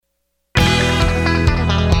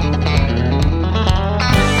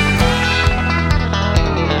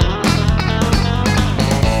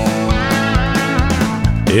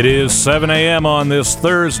It is 7 a.m. on this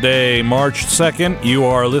Thursday, March 2nd. You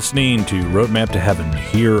are listening to Roadmap to Heaven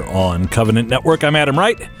here on Covenant Network. I'm Adam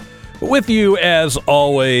Wright, with you as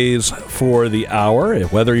always for the hour.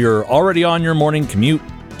 Whether you're already on your morning commute,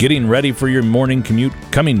 getting ready for your morning commute,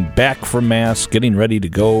 coming back from Mass, getting ready to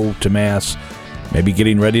go to Mass, maybe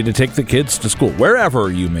getting ready to take the kids to school, wherever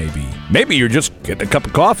you may be. Maybe you're just getting a cup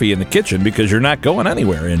of coffee in the kitchen because you're not going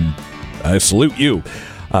anywhere, and I salute you.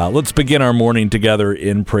 Let's begin our morning together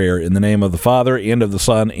in prayer. In the name of the Father, and of the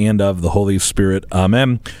Son, and of the Holy Spirit.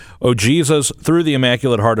 Amen. O Jesus, through the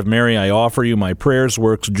Immaculate Heart of Mary, I offer you my prayers,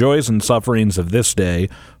 works, joys, and sufferings of this day,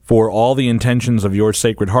 for all the intentions of your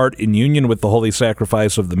Sacred Heart, in union with the holy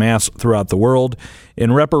sacrifice of the Mass throughout the world,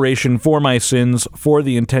 in reparation for my sins, for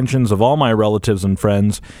the intentions of all my relatives and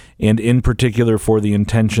friends, and in particular for the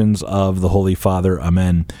intentions of the Holy Father.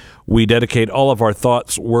 Amen. We dedicate all of our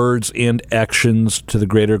thoughts, words, and actions to the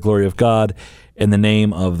greater glory of God, in the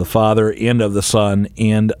name of the Father, and of the Son,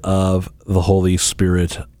 and of the Holy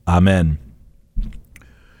Spirit. Amen.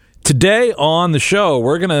 Today on the show,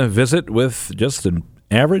 we're going to visit with just an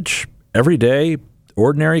average, everyday,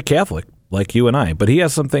 ordinary Catholic like you and I. But he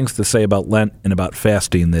has some things to say about Lent and about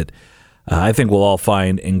fasting that I think we'll all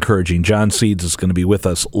find encouraging. John Seeds is going to be with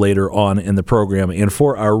us later on in the program. And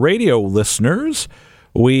for our radio listeners,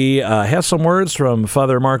 we have some words from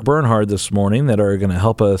Father Mark Bernhard this morning that are going to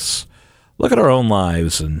help us look at our own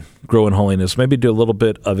lives and grow in holiness, maybe do a little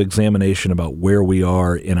bit of examination about where we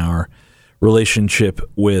are in our relationship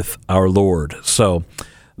with our Lord. So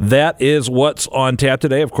that is what's on tap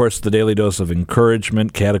today. Of course, the daily dose of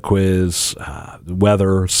encouragement, catechiz,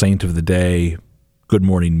 weather, saint of the day, good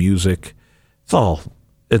morning music. It's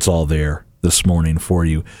all there this morning for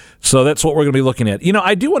you. So that's what we're going to be looking at. You know,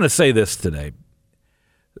 I do want to say this today.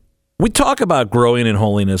 We talk about growing in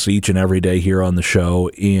holiness each and every day here on the show,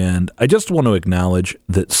 and I just want to acknowledge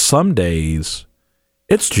that some days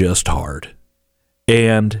it's just hard.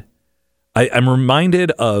 And I'm reminded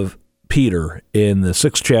of Peter in the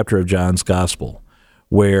 6th chapter of John's Gospel,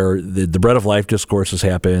 where the Bread of Life discourses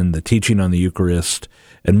happen, the teaching on the Eucharist,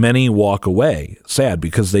 and many walk away sad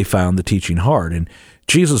because they found the teaching hard. And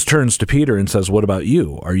Jesus turns to Peter and says, "What about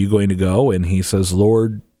you? Are you going to go?" And he says,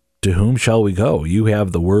 "Lord, to whom shall we go? You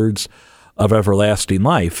have the words of everlasting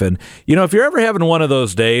life." And, you know, if you're ever having one of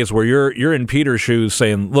those days where you're in Peter's shoes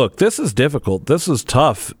saying, look, this is difficult, this is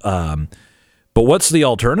tough, but what's the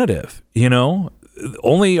alternative? You know,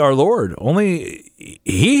 only our Lord, only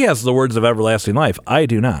He has the words of everlasting life. I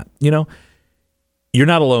do not. You know, you're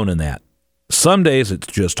not alone in that. Some days it's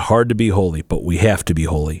just hard to be holy, but we have to be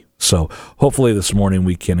holy. So hopefully this morning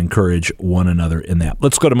we can encourage one another in that.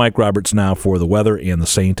 Let's go to Mike Roberts now for the weather and the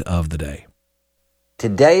saint of the day.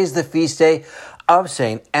 Today is the feast day of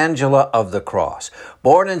St. Angela of the Cross.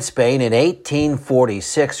 Born in Spain in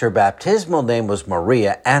 1846, her baptismal name was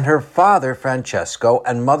Maria, and her father, Francesco,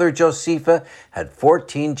 and mother, Josefa, had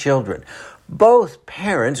 14 children. Both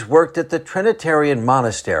parents worked at the Trinitarian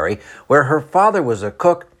monastery, where her father was a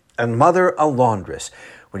cook and mother a laundress.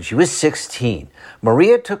 When she was 16,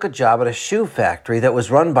 Maria took a job at a shoe factory that was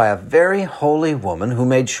run by a very holy woman who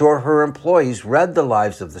made sure her employees read the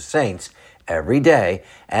lives of the saints every day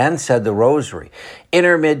and said the rosary. In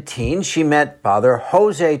her mid-teens, she met Father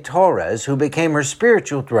Jose Torres, who became her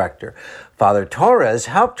spiritual director. Father Torres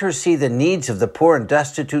helped her see the needs of the poor and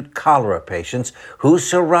destitute cholera patients who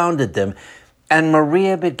surrounded them, and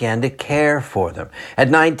Maria began to care for them. At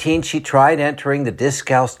 19, she tried entering the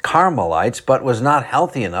Discalced Carmelites, but was not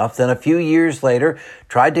healthy enough. Then a few years later,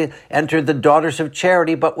 tried to enter the Daughters of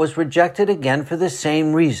Charity, but was rejected again for the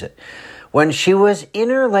same reason. When she was in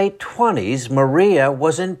her late 20s, Maria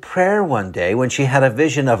was in prayer one day when she had a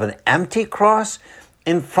vision of an empty cross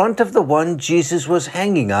in front of the one Jesus was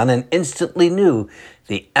hanging on, and instantly knew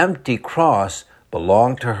the empty cross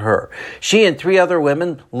belonged to her. She and 3 other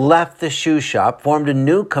women left the shoe shop, formed a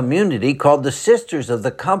new community called the Sisters of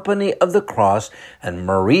the Company of the Cross, and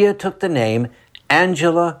Maria took the name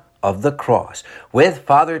Angela of the Cross. With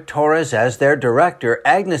Father Torres as their director,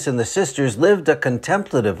 Agnes and the sisters lived a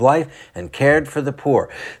contemplative life and cared for the poor.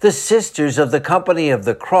 The Sisters of the Company of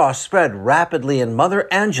the Cross spread rapidly, and Mother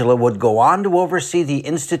Angela would go on to oversee the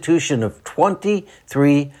institution of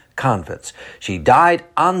 23 convents. She died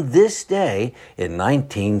on this day in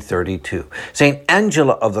 1932. St.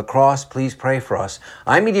 Angela of the Cross, please pray for us.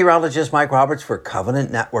 I'm meteorologist Mike Roberts for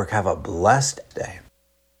Covenant Network. Have a blessed day.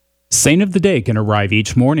 Saint of the Day can arrive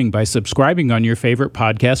each morning by subscribing on your favorite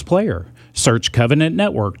podcast player. Search Covenant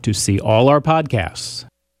Network to see all our podcasts.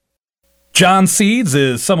 John Seeds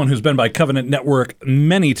is someone who's been by Covenant Network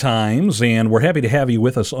many times, and we're happy to have you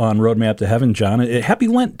with us on Roadmap to Heaven, John. Happy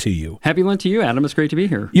Lent to you. Happy Lent to you, Adam. It's great to be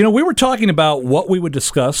here. You know, we were talking about what we would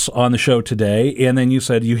discuss on the show today, and then you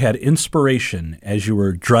said you had inspiration as you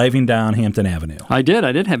were driving down Hampton Avenue. I did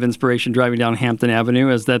have inspiration driving down Hampton Avenue,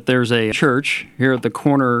 as that there's a church here at the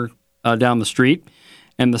corner down the street,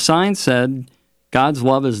 and the sign said, "God's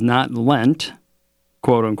love is not lent,"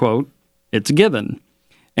 quote unquote, "it's given."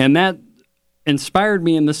 And that inspired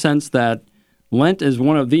me in the sense that Lent is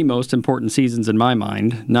one of the most important seasons in my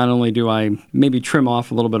mind. Not only do I maybe trim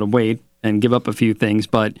off a little bit of weight and give up a few things,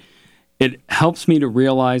 but it helps me to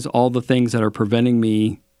realize all the things that are preventing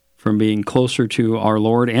me from being closer to our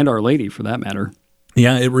Lord and Our Lady, for that matter.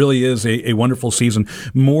 Yeah, it really is a wonderful season.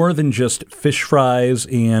 More than just fish fries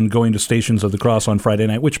and going to Stations of the Cross on Friday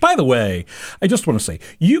night, which, by the way, I just want to say,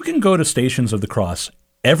 you can go to Stations of the Cross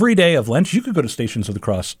every day of Lent. You could go to Stations of the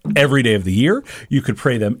Cross every day of the year. You could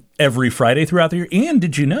pray them every Friday throughout the year. And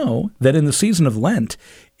did you know that in the season of Lent,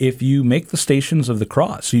 if you make the Stations of the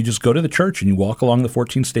Cross, you just go to the church and you walk along the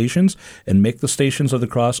 14 stations and make the Stations of the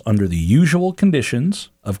Cross under the usual conditions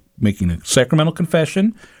of making a sacramental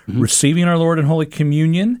confession, receiving our Lord in Holy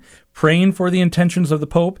Communion, praying for the intentions of the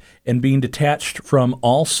Pope, and being detached from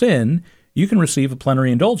all sin, you can receive a plenary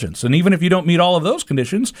indulgence. And even if you don't meet all of those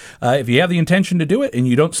conditions, if you have the intention to do it and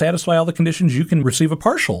you don't satisfy all the conditions, you can receive a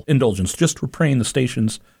partial indulgence just for praying the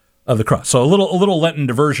Stations of the Cross. So a little Lenten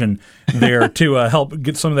diversion there to help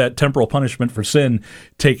get some of that temporal punishment for sin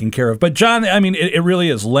taken care of. But John, I mean, it really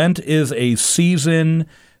is. Lent is a season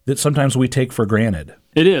that sometimes we take for granted.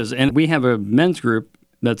 It is. And we have a men's group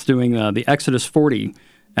that's doing the Exodus 40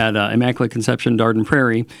 at Immaculate Conception, Darden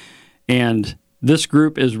Prairie. And this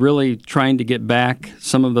group is really trying to get back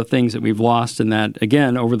some of the things that we've lost in that,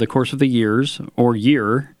 again, over the course of the years or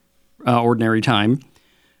ordinary time.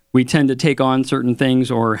 We tend to take on certain things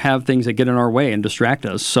or have things that get in our way and distract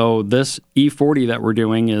us. So this E40 that we're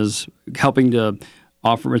doing is helping to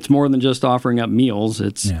offer, it's more than just offering up meals.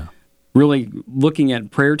 It's really looking at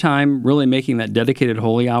prayer time, really making that dedicated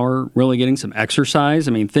holy hour, really getting some exercise.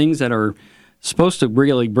 I mean, things that are supposed to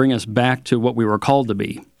really bring us back to what we were called to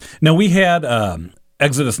be. Now, we had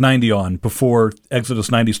Exodus 90 on before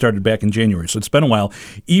Exodus 90 started back in January, so it's been a while.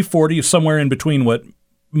 E40 is somewhere in between what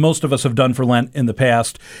most of us have done for Lent in the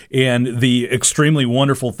past and the extremely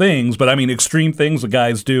wonderful things, but I mean extreme things the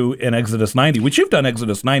guys do in Exodus 90, which you've done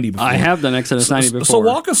Exodus 90 before. I have done Exodus 90 before. So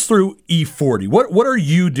walk us through E40. What are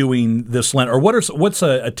you doing this Lent, or what's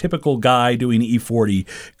a typical guy doing E40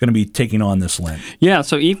 going to be taking on this Lent? Yeah,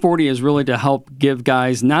 so E40 is really to help give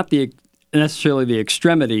guys not necessarily the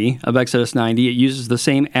extremity of Exodus 90. It uses the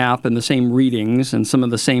same app and the same readings and some of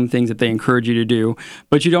the same things that they encourage you to do,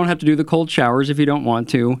 but you don't have to do the cold showers if you don't want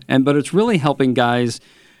to. But it's really helping guys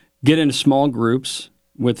get into small groups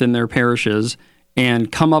within their parishes and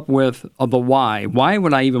come up with the why. Why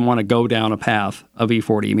would I even want to go down a path of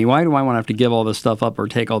E40? I mean, why do I want to have to give all this stuff up or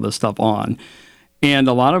take all this stuff on? And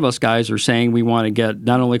a lot of us guys are saying we want to get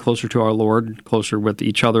not only closer to our Lord, closer with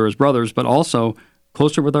each other as brothers, but also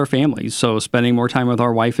closer with our families, so spending more time with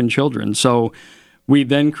our wife and children. So we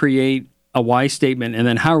then create a why statement, and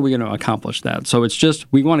then how are we going to accomplish that? So it's just,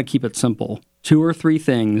 we want to keep it simple. 2 or 3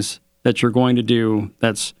 things that you're going to do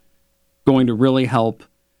that's going to really help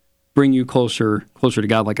bring you closer to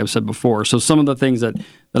God, like I've said before. So some of the things that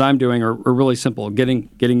I'm doing are really simple.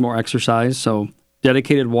 Getting more exercise, so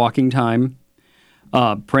dedicated walking time,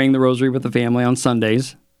 praying the rosary with the family on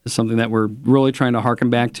Sundays is something that we're really trying to hearken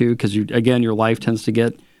back to, because, again, your life tends to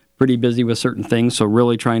get pretty busy with certain things, so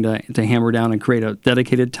really trying to hammer down and create a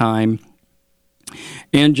dedicated time,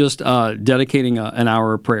 and just dedicating an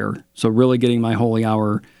hour of prayer, so really getting my holy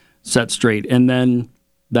hour set straight. And then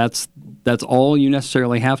that's all you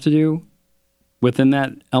necessarily have to do within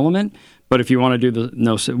that element. But if you want to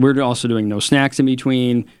do we're also doing no snacks in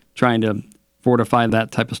between, trying to fortify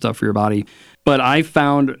that type of stuff for your body. But I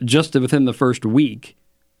found just within the first week,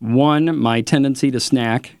 my tendency to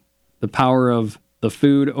snack, the power of the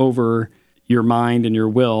food over your mind and your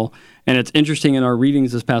will. And it's interesting in our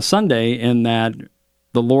readings this past Sunday in that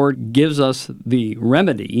the Lord gives us the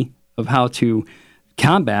remedy of how to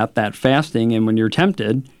combat that fasting. And when you're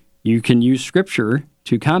tempted, you can use Scripture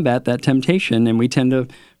to combat that temptation. And we tend to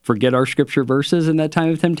forget our Scripture verses in that time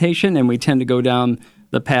of temptation, and we tend to go down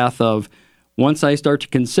the path of, once I start to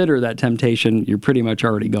consider that temptation, you're pretty much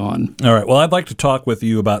already gone. All right. Well, I'd like to talk with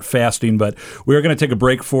you about fasting, but we're going to take a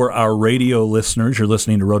break for our radio listeners. You're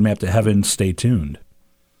listening to Roadmap to Heaven. Stay tuned.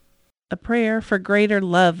 A prayer for greater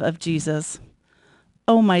love of Jesus.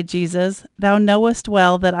 O my Jesus, thou knowest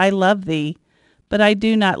well that I love thee, but I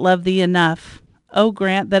do not love thee enough. O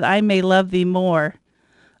grant that I may love thee more.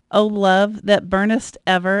 O love that burnest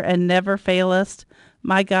ever and never failest,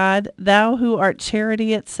 my God, thou who art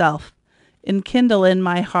charity itself, enkindle in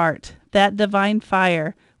my heart that divine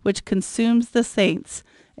fire which consumes the saints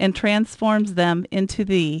and transforms them into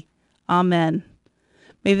thee. Amen.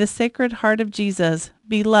 May the Sacred Heart of Jesus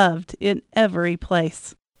be loved in every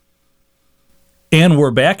place. And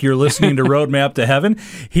we're back. You're listening to Roadmap to Heaven.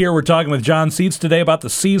 Here we're talking with John Seitz today about the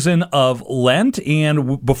season of Lent.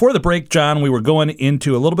 And before the break, John, we were going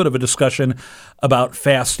into a little bit of a discussion about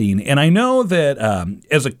fasting. And I know that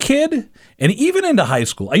as a kid and even into high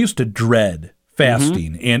school, I used to dread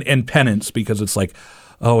fasting and penance because it's like,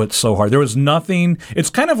 oh, it's so hard. There was nothing. It's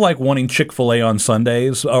kind of like wanting Chick-fil-A on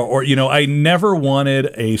Sundays or I never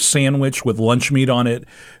wanted a sandwich with lunch meat on it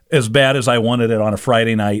as bad as I wanted it on a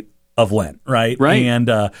Friday night of Lent, right? Right.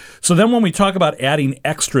 And so then when we talk about adding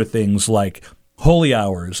extra things like holy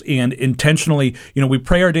hours and intentionally, we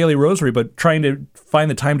pray our daily rosary, but trying to find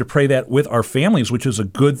the time to pray that with our families, which is a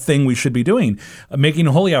good thing we should be doing. Making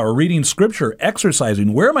a holy hour, reading scripture,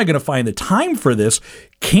 exercising. Where am I going to find the time for this?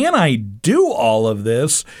 Can I do all of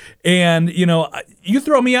this? And, you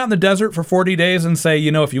throw me out in the desert for 40 days and say,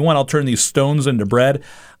 if you want, I'll turn these stones into bread.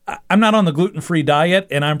 I'm not on the gluten-free diet,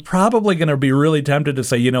 and I'm probably going to be really tempted to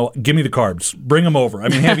say, give me the carbs. Bring them over. I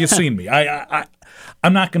mean, have you seen me?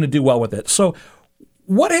 I'm not going to do well with it. So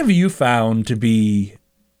what have you found to be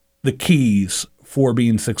the keys for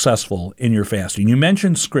being successful in your fasting? You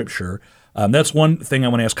mentioned Scripture. That's one thing I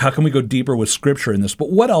want to ask. How can we go deeper with Scripture in this? But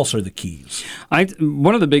what else are the keys?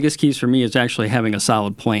 One of the biggest keys for me is actually having a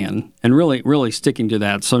solid plan and really sticking to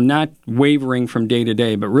that. So not wavering from day to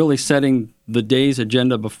day, but really setting the day's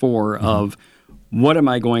agenda before of what am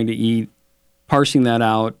I going to eat, parsing that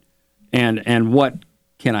out, and what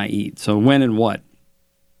can I eat? So when and what.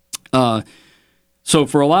 So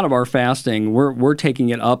for a lot of our fasting, we're taking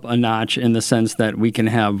it up a notch in the sense that we can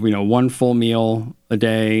have one full meal a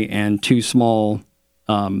day and two small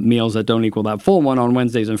meals that don't equal that full one on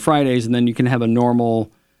Wednesdays and Fridays, and then you can have a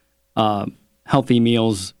normal healthy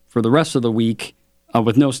meals for the rest of the week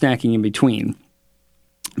with no snacking in between.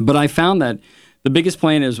 But I found that the biggest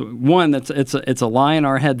plan is, one, it's a lie in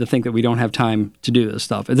our head to think that we don't have time to do this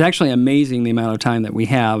stuff. It's actually amazing the amount of time that we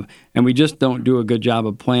have, and we just don't do a good job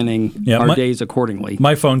of planning our days accordingly.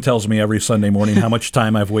 My phone tells me every Sunday morning how much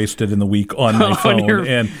time I've wasted in the week on my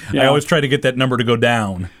phone, I always try to get that number to go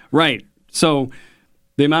down. Right. So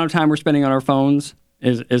the amount of time we're spending on our phones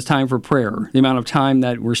is time for prayer. The amount of time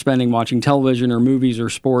that we're spending watching television or movies or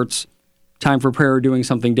sports, time for prayer, doing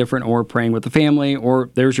something different, or praying with the family, or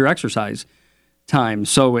there's your exercise time.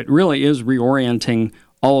 So it really is reorienting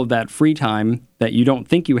all of that free time that you don't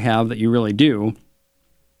think you have that you really do,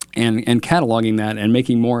 and cataloging that and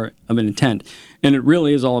making more of an intent. And it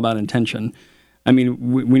really is all about intention. I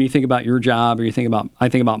mean, when you think about your job, or I think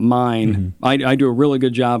about mine, I do a really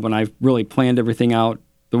good job when I've really planned everything out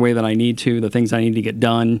the way that I need to, the things I need to get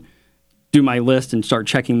done, do my list and start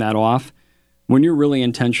checking that off. When you're really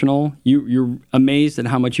intentional, you're amazed at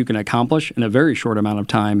how much you can accomplish in a very short amount of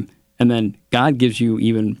time. And then God gives you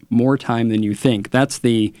even more time than you think. That's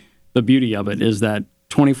the beauty of it, is that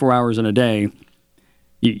 24 hours in a day,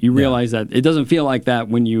 you realize that it doesn't feel like that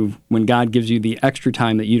when God gives you the extra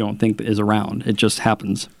time that you don't think is around. It just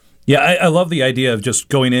happens. Yeah, I love the idea of just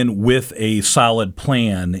going in with a solid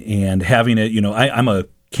plan and having it. I'm a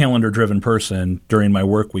calendar-driven person during my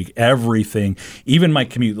work week. Everything, even my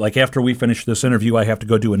commute. Like after we finish this interview, I have to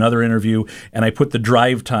go do another interview, and I put the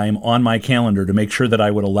drive time on my calendar to make sure that I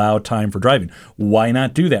would allow time for driving. Why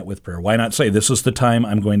not do that with prayer? Why not say, this is the time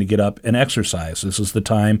I'm going to get up and exercise. This is the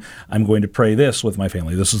time I'm going to pray this with my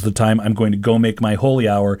family. This is the time I'm going to go make my holy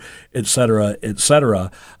hour, et cetera, et cetera.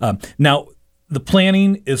 Now, the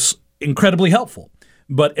planning is incredibly helpful.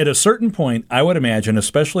 But at a certain point, I would imagine,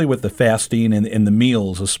 especially with the fasting and the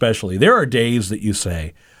meals especially, there are days that you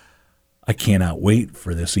say, I cannot wait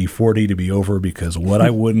for this E40 to be over, because what I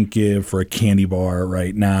wouldn't give for a candy bar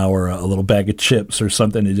right now, or a little bag of chips or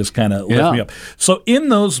something to just kind of lift me up. So in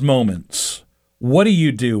those moments, what do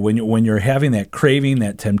you do when you're having that craving,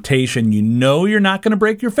 that temptation? You know you're not going to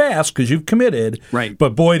break your fast because you've committed, right?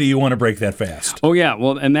 But boy, do you want to break that fast. Oh yeah,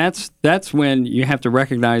 well, and that's when you have to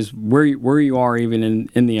recognize where you are even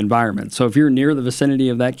in the environment. So if you're near the vicinity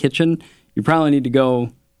of that kitchen, you probably need to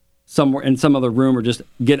go somewhere in some other room, or just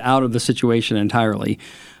get out of the situation entirely.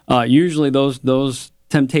 Usually those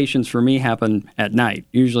temptations for me happen at night,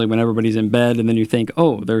 usually when everybody's in bed, and then you think,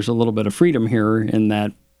 oh, there's a little bit of freedom here in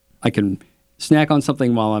that I can snack on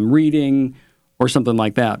something while I'm reading or something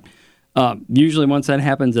like that. Usually once that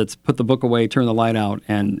happens, it's put the book away, turn the light out,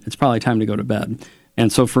 and it's probably time to go to bed.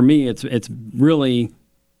 And so for me, it's really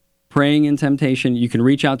praying in temptation. You can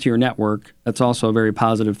reach out to your network. That's also a very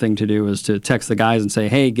positive thing to do, is to text the guys and say,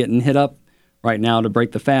 hey, getting hit up right now to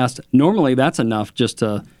break the fast. Normally, that's enough just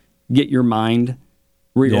to get your mind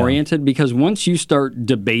reoriented, because once you start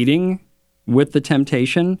debating with the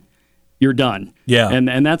temptation, you're done. Yeah.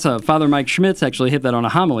 And that's Father Mike Schmitz actually hit that on a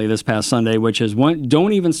homily this past Sunday, which is,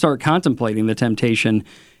 don't even start contemplating the temptation.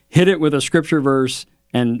 Hit it with a scripture verse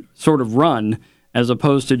and sort of run, as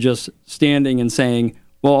opposed to just standing and saying,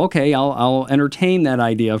 well, okay, I'll entertain that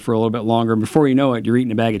idea for a little bit longer. Before you know it, you're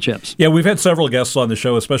eating a bag of chips. Yeah, we've had several guests on the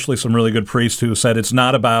show, especially some really good priests, who said it's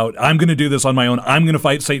not about, I'm going to do this on my own, I'm going to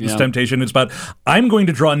fight Satan's temptation. It's about, I'm going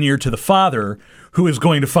to draw near to the Father, who is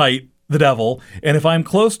going to fight the devil. And if I'm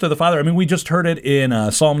close to the Father, I mean, we just heard it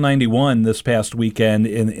in Psalm 91 this past weekend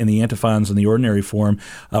in the antiphons in the ordinary form,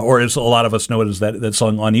 or as a lot of us know it as that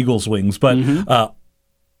song On Eagle's Wings. But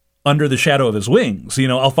under the shadow of his wings,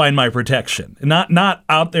 I'll find my protection. Not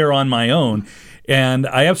out there on my own. And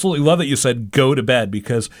I absolutely love that you said go to bed,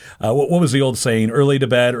 because what was the old saying? Early to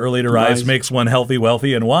bed, early to rise makes one healthy,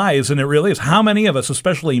 wealthy, and wise. And it really is. How many of us,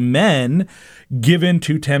 especially men, give in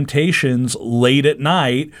to temptations late at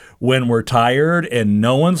night when we're tired and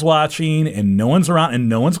no one's watching and no one's around and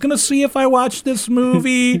no one's going to see if I watch this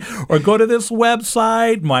movie or go to this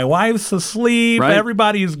website? My wife's asleep. Right.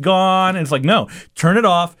 Everybody's gone. And it's like, no, turn it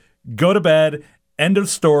off. Go to bed, end of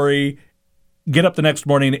story, get up the next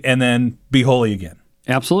morning, and then be holy again.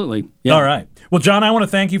 Absolutely. Yeah. All right. Well, John, I want to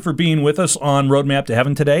thank you for being with us on Roadmap to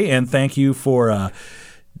Heaven today, and thank you for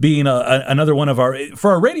being another one of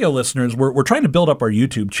for our radio listeners. We're trying to build up our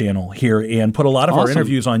YouTube channel here and put a lot of our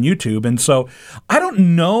interviews on YouTube. And so I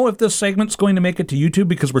don't know if this segment's going to make it to YouTube,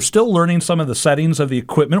 because we're still learning some of the settings of the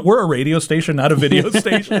equipment. We're a radio station, not a video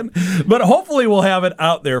station, but hopefully we'll have it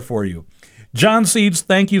out there for you. John Seeds,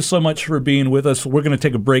 thank you so much for being with us. We're going to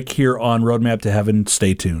take a break here on Roadmap to Heaven.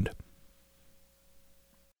 Stay tuned.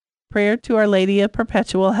 Prayer to Our Lady of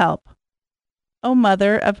Perpetual Help. O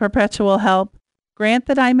Mother of Perpetual Help, grant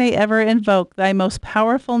that I may ever invoke thy most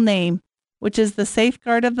powerful name, which is the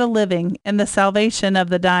safeguard of the living and the salvation of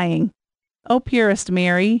the dying. O purest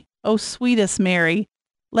Mary, O sweetest Mary,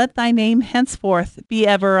 let thy name henceforth be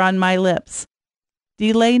ever on my lips.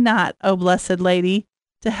 Delay not, O Blessed Lady,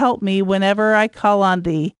 to help me whenever I call on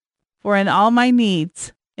thee, for in all my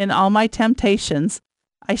needs, in all my temptations,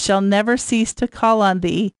 I shall never cease to call on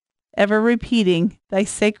thee, ever repeating thy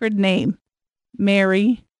sacred name,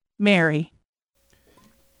 Mary, Mary.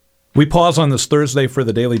 We pause on this Thursday for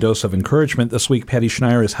the Daily Dose of Encouragement. This week, Patty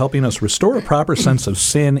Schneier is helping us restore a proper sense of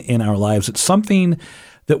sin in our lives. It's something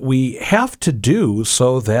that we have to do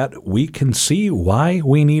so that we can see why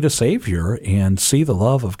we need a Savior and see the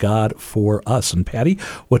love of God for us. And Patty,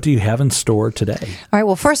 what do you have in store today? All right.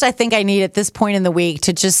 Well, first, I think I need at this point in the week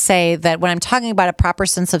to just say that when I'm talking about a proper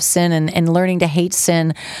sense of sin and learning to hate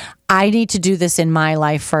sin, I need to do this in my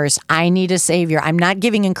life first. I need a Savior. I'm not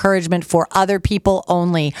giving encouragement for other people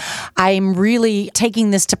only. I'm really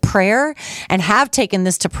taking this to prayer and have taken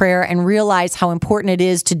this to prayer and realize how important it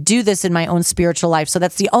is to do this in my own spiritual life. So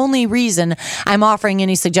that's the only reason I'm offering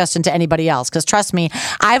any suggestion to anybody else. Because trust me,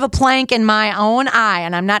 I have a plank in my own eye,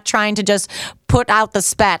 and I'm not trying to just put out the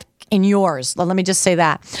spat in yours. Let me just say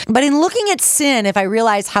that. But in looking at sin, if I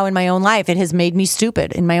realize how in my own life it has made me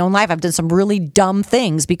stupid. In my own life, I've done some really dumb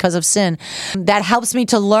things because of sin. That helps me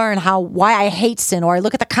to learn why I hate sin, or I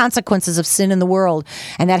look at the consequences of sin in the world,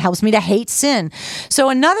 and that helps me to hate sin. So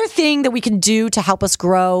another thing that we can do to help us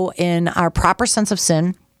grow in our proper sense of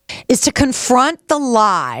sin is to confront the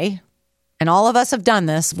lie. And all of us have done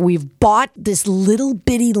this. We've bought this little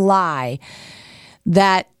bitty lie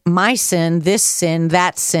that my sin, this sin,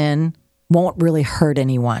 that sin won't really hurt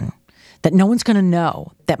anyone, that no one's going to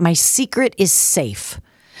know, that my secret is safe.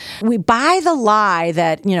 We buy the lie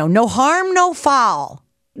that, no harm, no foul.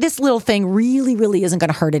 This little thing really, really isn't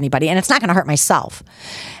going to hurt anybody, and it's not going to hurt myself.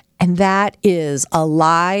 And that is a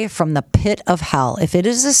lie from the pit of hell. If it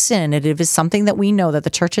is a sin, if it is something that we know that the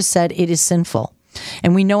church has said it is sinful,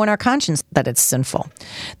 and we know in our conscience that it's sinful,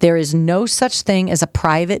 there is no such thing as a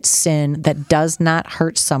private sin that does not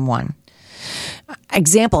hurt someone.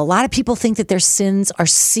 Example, a lot of people think that their sins are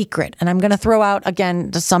secret. And I'm going to throw out,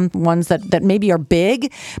 again, some ones that maybe are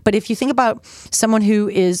big. But if you think about someone who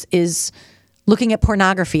is looking at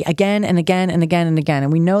pornography again and again and again and again,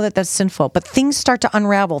 and we know that that's sinful, but things start to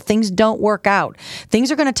unravel. Things don't work out.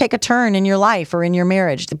 Things are going to take a turn in your life or in your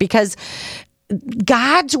marriage, because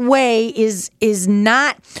God's way is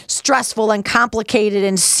not stressful and complicated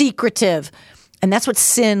and secretive. And that's what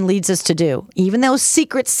sin leads us to do. Even those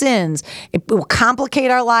secret sins, it will complicate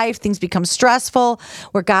our life. Things become stressful,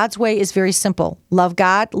 where God's way is very simple. Love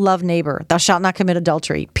God, love neighbor. Thou shalt not commit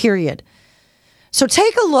adultery, period. So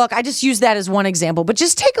take a look. I just use that as one example, but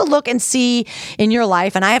just take a look and see in your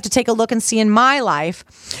life, and I have to take a look and see in my life,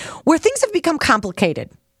 where things have become complicated.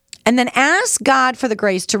 And then ask God for the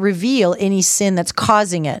grace to reveal any sin that's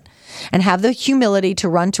causing it, and have the humility to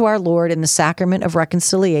run to our Lord in the sacrament of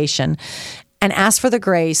reconciliation and ask for the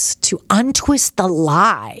grace to untwist the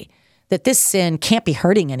lie that this sin can't be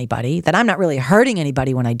hurting anybody, that I'm not really hurting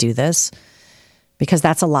anybody when I do this, because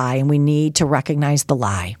that's a lie, and we need to recognize the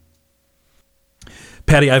lie.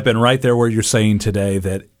 Patty, I've been right there where you're saying today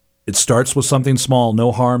that it starts with something small,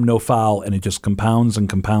 no harm, no foul, and it just compounds and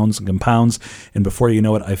compounds and compounds. And before you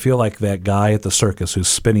know it, I feel like that guy at the circus who's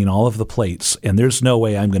spinning all of the plates, and there's no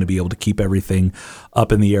way I'm going to be able to keep everything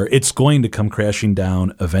up in the air. It's going to come crashing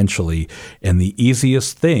down eventually, and the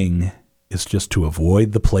easiest thing is just to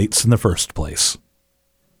avoid the plates in the first place.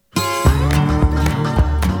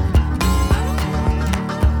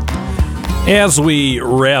 As we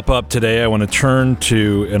wrap up today, I want to turn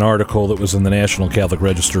to an article that was in the National Catholic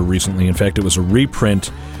Register recently. In fact, it was a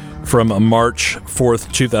reprint from a March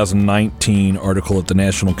 4th, 2019 article at the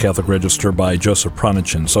National Catholic Register by Joseph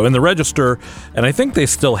Pronichin. So in the Register, and I think they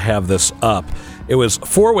still have this up, it was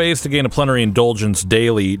 4 ways to gain a plenary indulgence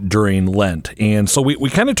daily during Lent. And so we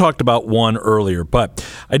kind of talked about one earlier, but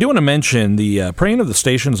I do want to mention the praying of the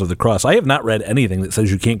Stations of the Cross. I have not read anything that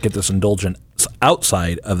says you can't get this indulgence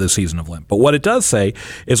outside of the season of Lent. But what it does say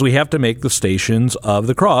is we have to make the Stations of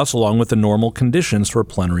the Cross along with the normal conditions for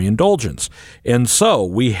plenary indulgence. And so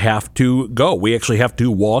we have to go. We actually have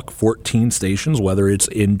to walk 14 stations, whether it's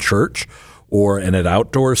in church or at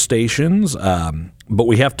outdoor stations. But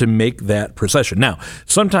we have to make that procession. Now,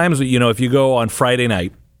 sometimes, if you go on Friday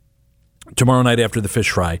night, tomorrow night after the fish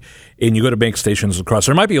fry, and you go to Bank Stations of the Cross,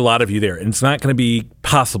 there might be a lot of you there, and it's not going to be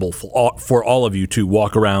possible for all of you to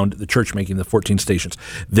walk around the church making the 14 stations.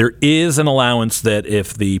 There is an allowance that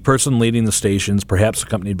if the person leading the stations, perhaps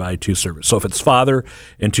accompanied by 2 servers, so if it's father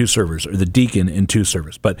and 2 servers, or the deacon and 2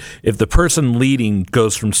 servers, but if the person leading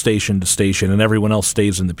goes from station to station and everyone else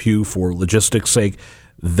stays in the pew for logistics' sake,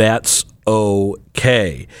 that's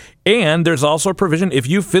okay. And there's also a provision if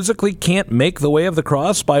you physically can't make the way of the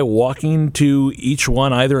cross by walking to each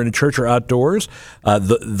one either in a church or outdoors,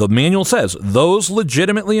 the manual says those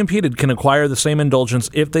legitimately impeded can acquire the same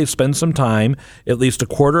indulgence if they spend some time, at least a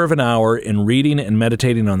quarter of an hour, in reading and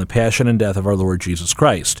meditating on the passion and death of our Lord Jesus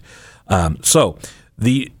Christ. So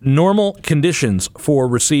the normal conditions for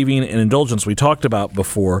receiving an indulgence we talked about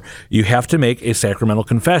before, you have to make a sacramental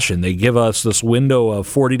confession. They give us this window of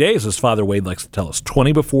 40 days, as Father Wade likes to tell us,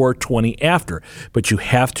 20 before, 20 after. But you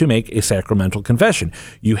have to make a sacramental confession.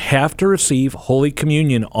 You have to receive Holy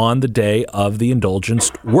Communion on the day of the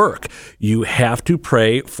indulgence work. You have to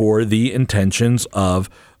pray for the intentions of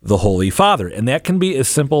the Holy Father. And that can be as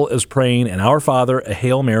simple as praying an Our Father, a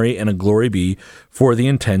Hail Mary, and a Glory Be for the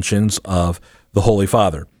intentions of the Holy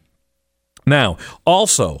Father. Now,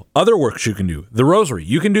 also, other works you can do. The Rosary.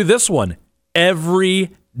 You can do this one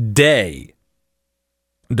every day.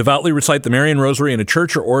 Devoutly recite the Marian Rosary in a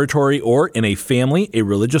church or oratory or in a family, a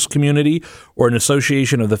religious community, or an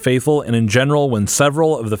association of the faithful, and in general when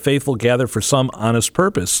several of the faithful gather for some honest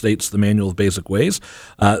purpose, states the Manual of Basic Ways.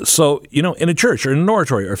 So, in a church or in an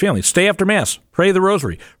oratory or family, stay after Mass, pray the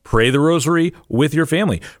Rosary. Pray the Rosary with your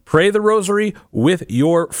family. Pray the Rosary with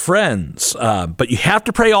your friends. But you have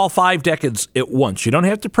to pray all 5 decades at once. You don't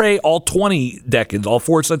have to pray all 20 decades, all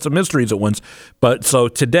 4 sets of mysteries at once. But so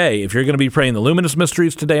today, if you're going to be praying the Luminous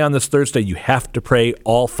Mysteries today on this Thursday, you have to pray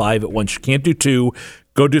all 5 at once. You can't do 2.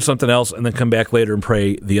 Go do something else and then come back later and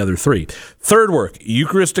pray the other 3. Third work,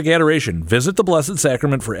 Eucharistic adoration. Visit the Blessed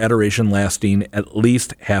Sacrament for adoration lasting at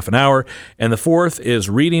least half an hour. And the 4th is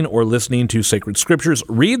reading or listening to sacred scriptures.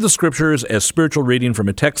 Read the scriptures as spiritual reading from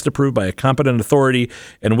a text approved by a competent authority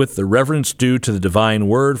and with the reverence due to the divine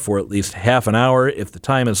word for at least half an hour. If the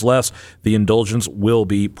time is less, the indulgence will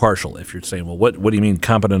be partial. If you're saying, well, what do you mean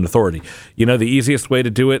competent authority? The easiest way to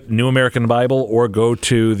do it, New American Bible, or go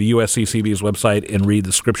to the USCCB's website and read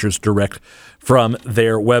the scriptures direct from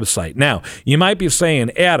their website. Now, you might be saying,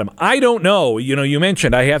 Adam, I don't know. You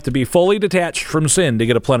mentioned I have to be fully detached from sin to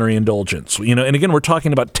get a plenary indulgence. And again, we're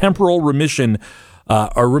talking about temporal remission,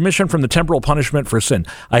 or remission from the temporal punishment for sin.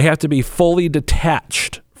 I have to be fully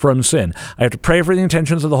detached from sin. I have to pray for the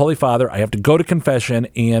intentions of the Holy Father. I have to go to confession,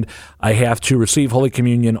 and I have to receive Holy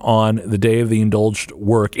Communion on the day of the indulged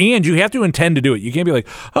work. And you have to intend to do it. You can't be like,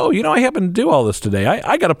 oh, I happen to do all this today.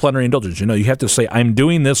 I got a plenary indulgence. You have to say, I'm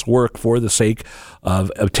doing this work for the sake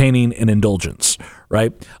of obtaining an indulgence,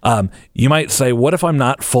 right? You might say, what if I'm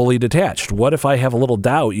not fully detached? What if I have a little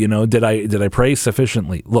doubt? Did I pray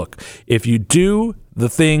sufficiently? Look, if you do the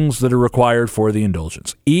things that are required for the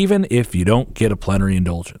indulgence, even if you don't get a plenary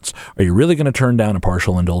indulgence, are you really going to turn down a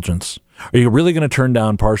partial indulgence? Are you really going to turn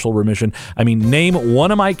down partial remission? I mean, name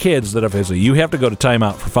one of my kids that if I say, you have to go to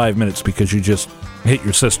timeout for 5 minutes because you just hit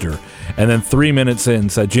your sister, and then 3 minutes in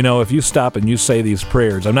said, if you stop and you say these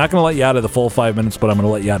prayers, I'm not going to let you out of the full 5 minutes, but I'm going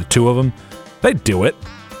to let you out of 2 of them. They'd do it,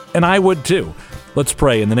 and I would too. Let's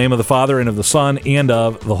pray in the name of the Father, and of the Son, and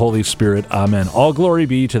of the Holy Spirit. Amen. All glory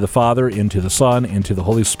be to the Father, and to the Son, and to the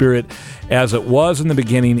Holy Spirit, as it was in the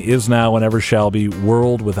beginning, is now, and ever shall be,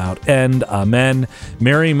 world without end. Amen.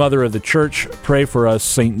 Mary, Mother of the Church, pray for us.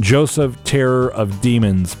 Saint Joseph, terror of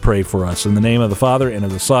demons, pray for us. In the name of the Father, and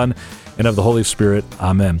of the Son, and of the Holy Spirit.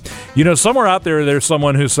 Amen. Somewhere out there's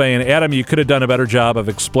someone who's saying, Adam, you could have done a better job of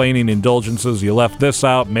explaining indulgences. You left this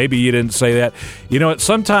out. Maybe you didn't say that.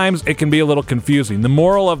 Sometimes it can be a little confusing. The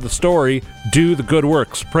moral of the story, do the good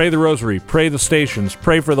works. Pray the rosary. Pray the stations.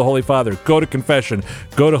 Pray for the Holy Father. Go to confession.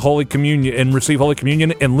 Go to Holy Communion and receive Holy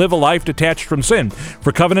Communion and live a life detached from sin.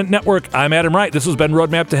 For Covenant Network, I'm Adam Wright. This has been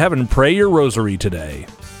Roadmap to Heaven. Pray your rosary today.